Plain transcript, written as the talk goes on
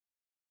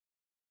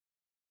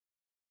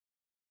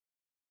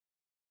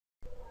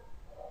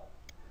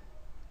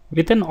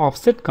With an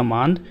offset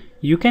command,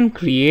 you can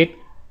create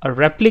a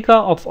replica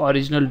of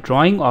original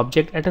drawing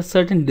object at a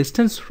certain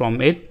distance from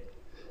it,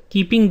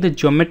 keeping the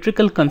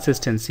geometrical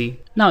consistency.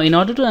 Now, in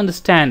order to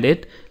understand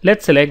it,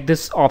 let's select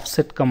this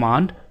offset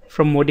command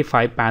from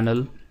Modify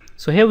panel.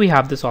 So here we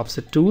have this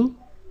offset tool.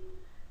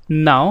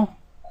 Now,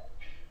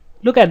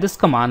 look at this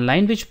command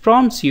line which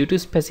prompts you to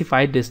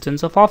specify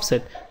distance of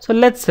offset. So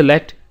let's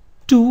select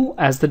 2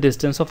 as the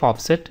distance of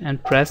offset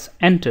and press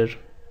enter.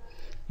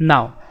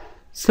 Now,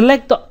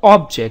 select the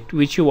object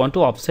which you want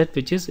to offset,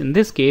 which is in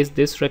this case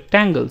this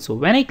rectangle. So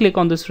when I click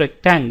on this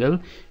rectangle,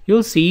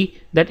 you'll see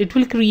that it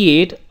will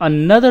create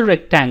another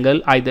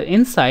rectangle either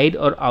inside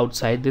or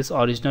outside this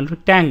original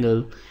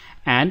rectangle.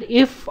 And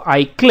if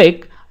I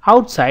click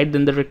outside,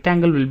 then the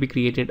rectangle will be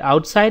created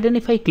outside, and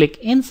if I click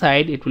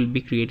inside, it will be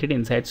created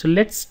inside. So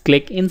let's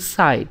click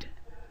inside.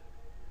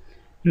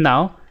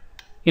 Now,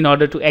 in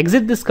order to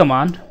exit this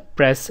command,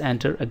 press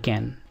enter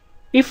again.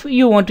 If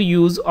you want to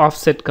use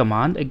offset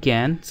command,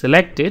 again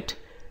select it.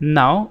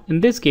 Now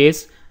in this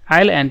case,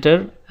 I'll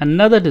enter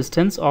another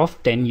distance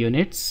of 10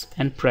 units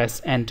and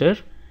press enter.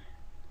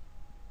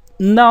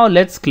 Now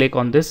let's click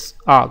on this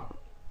arc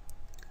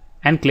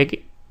and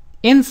click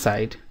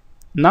inside.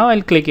 Now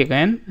I'll click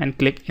again and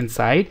click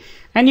inside,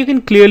 and you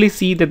can clearly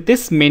see that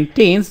this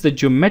maintains the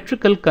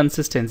geometrical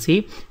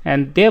consistency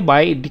and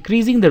thereby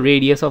decreasing the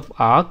radius of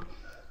arc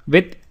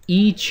with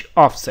each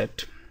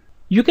offset.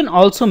 You can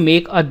also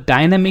make a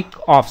dynamic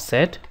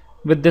offset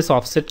with this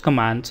offset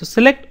command. So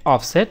select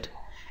offset,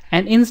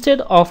 and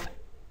instead of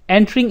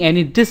entering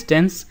any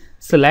distance,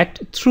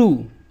 select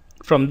through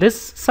from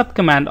this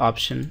subcommand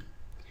option.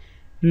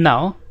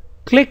 Now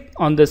click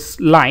on this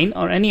line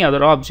or any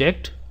other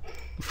object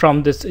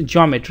from this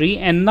geometry,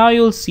 and now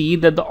you'll see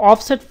that the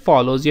offset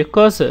follows your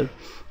cursor,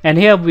 and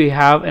here we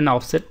have an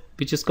offset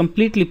which is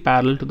completely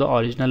parallel to the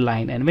original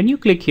line, and when you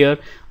click here,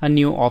 a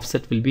new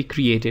offset will be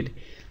created.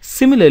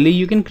 Similarly,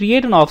 you can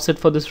create an offset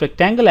for this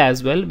rectangle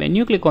as well. When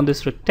you click on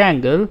this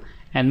rectangle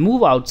and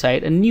move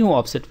outside, a new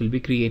offset will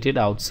be created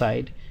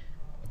outside,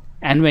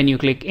 and when you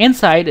click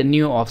inside, a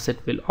new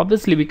offset will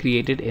obviously be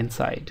created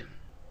inside.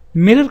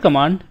 Mirror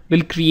command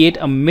will create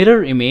a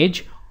mirror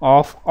image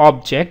of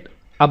object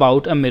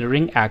about a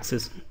mirroring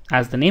axis,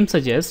 as the name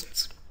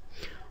suggests.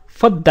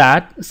 For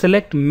that,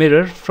 select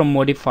mirror from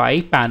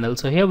Modify panel.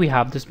 So here we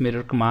have this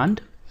mirror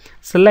command.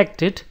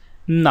 Select it.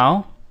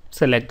 Now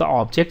select the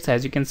objects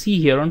as you can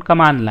see here on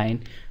command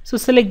line. So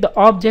select the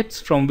objects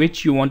from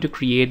which you want to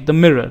create the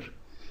mirror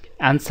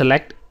and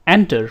select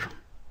enter.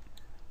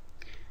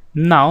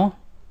 Now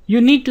you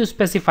need to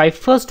specify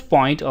first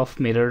point of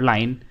mirror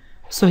line.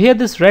 So here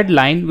this red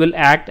line will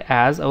act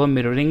as our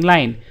mirroring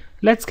line.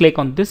 Let's click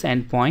on this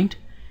endpoint,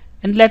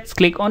 and let's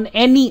click on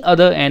any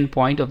other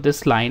endpoint of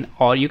this line,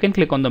 or you can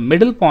click on the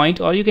middle point,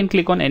 or you can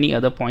click on any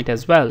other point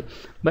as well,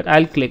 but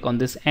I'll click on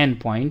this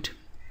endpoint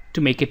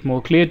to make it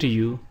more clear to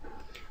you.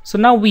 So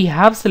now we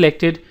have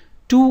selected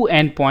 2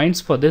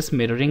 endpoints for this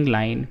mirroring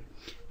line.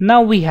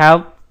 Now we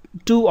have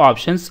 2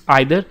 options,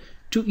 either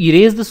to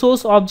erase the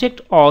source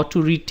object or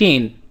to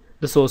retain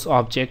the source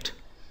object.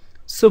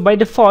 So by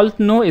default,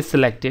 no is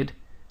selected.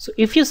 So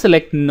if you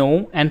select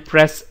no and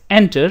press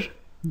enter,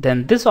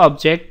 then this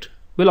object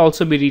will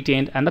also be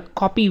retained and a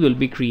copy will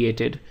be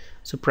created.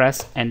 So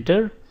press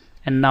enter,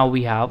 and now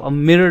we have a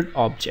mirrored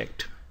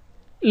object.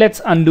 Let's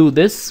undo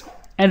this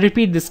and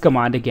repeat this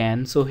command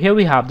again. So here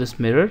we have this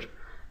mirror.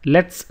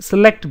 Let's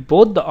select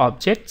both the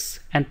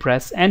objects and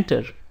press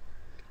enter.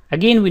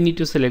 Again, we need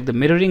to select the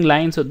mirroring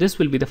line. So this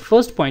will be the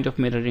first point of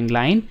mirroring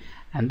line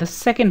and the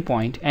second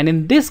point. And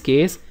in this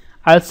case,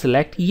 I'll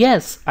select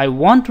yes, I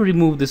want to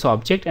remove this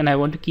object and I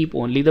want to keep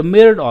only the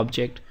mirrored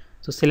object.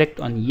 So select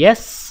on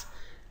yes,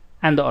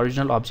 and the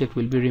original object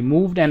will be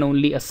removed and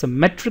only a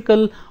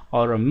symmetrical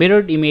or a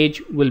mirrored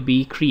image will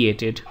be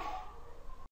created.